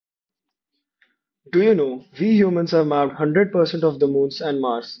Do you know, we humans have mapped 100% of the moons and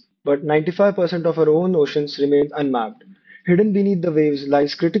Mars, but 95% of our own oceans remain unmapped. Hidden beneath the waves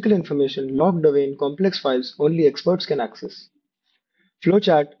lies critical information locked away in complex files only experts can access.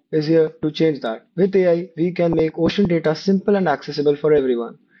 FloatChat is here to change that. With AI, we can make ocean data simple and accessible for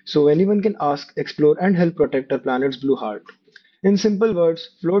everyone, so anyone can ask, explore, and help protect our planet's blue heart. In simple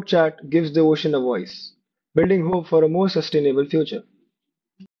words, FloatChat gives the ocean a voice, building hope for a more sustainable future.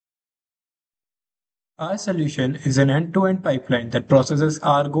 Our solution is an end-to-end pipeline that processes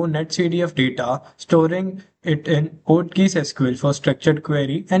Argo NetCDF data, storing it in PostgreSQL for structured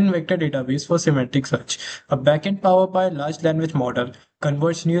query and vector database for semantic search. A backend powered by a large language model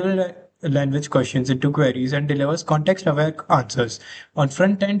converts neural language questions into queries and delivers context-aware answers. On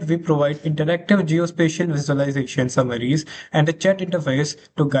front end, we provide interactive geospatial visualization summaries and a chat interface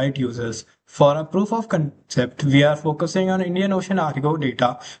to guide users. For a proof of concept, we are focusing on Indian Ocean ARGO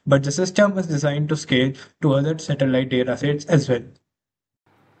data, but the system is designed to scale to other satellite datasets as well.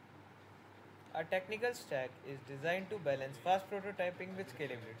 Our technical stack is designed to balance fast prototyping with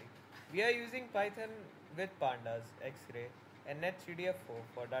scalability. We are using Python with Pandas, X-Ray, and NetCDF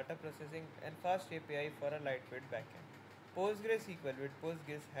for data processing and fast API for a lightweight backend. PostgreSQL with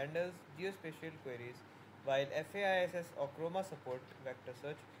Postgres handles geospatial queries, while FAISS or Chroma support vector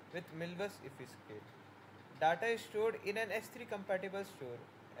search with Milvus scale. Data is stored in an S3 compatible store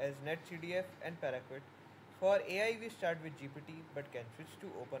as NetCDF and Parquet. For AI, we start with GPT but can switch to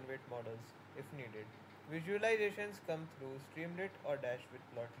open weight models if needed. Visualizations come through Streamlit or Dash with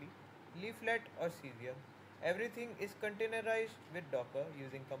Plotly, Leaflet or Cesium. Everything is containerized with Docker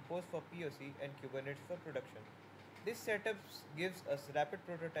using Compose for POC and Kubernetes for production. This setup gives us rapid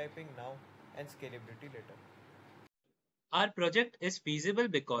prototyping now and scalability later. Our project is feasible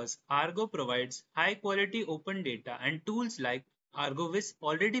because Argo provides high quality open data and tools like ArgoVis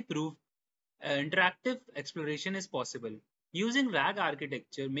already prove interactive exploration is possible. Using RAG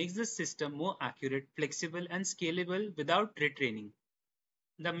architecture makes the system more accurate, flexible, and scalable without retraining.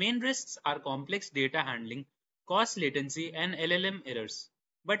 The main risks are complex data handling, cost latency, and LLM errors.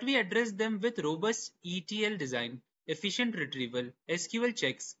 But we address them with robust ETL design, efficient retrieval, SQL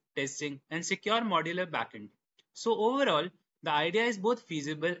checks, testing, and secure modular backend. So overall, the idea is both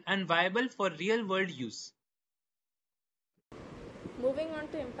feasible and viable for real world use. Moving on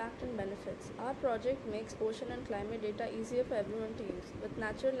to impact and benefits, our project makes ocean and climate data easier for everyone to use. With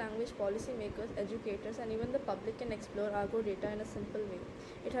natural language, policymakers, educators, and even the public can explore Argo data in a simple way.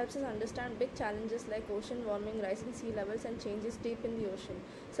 It helps us understand big challenges like ocean warming, rising sea levels, and changes deep in the ocean,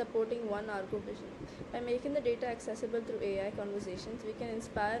 supporting one Argo vision. By making the data accessible through AI conversations, we can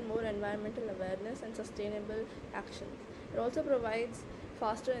inspire more environmental awareness and sustainable actions. It also provides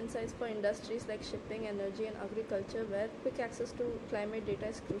faster insights for industries like shipping, energy, and agriculture, where quick access to climate data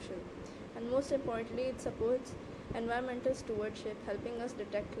is crucial. And most importantly, it supports environmental stewardship, helping us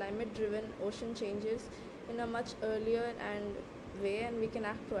detect climate driven ocean changes in a much earlier and way, and we can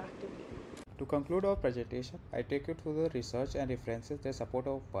act proactively. To conclude our presentation, I take you through the research and references that support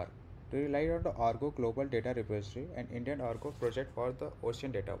our work. We rely on the Argo Global Data Repository and Indian Argo project for the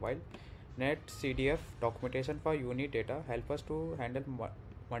ocean data, while NetCDF documentation for unit data help us to handle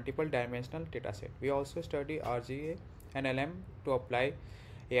multiple dimensional dataset. We also study RGA and LM to apply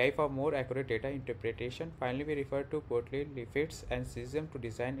AI for more accurate data interpretation. Finally, we refer to Portly, Leafits, and Cesium to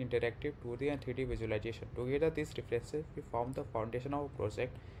design interactive 2D and 3D visualization. Together, these references we form the foundation of our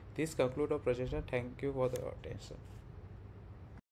project. This concludes our presentation. Thank you for the attention.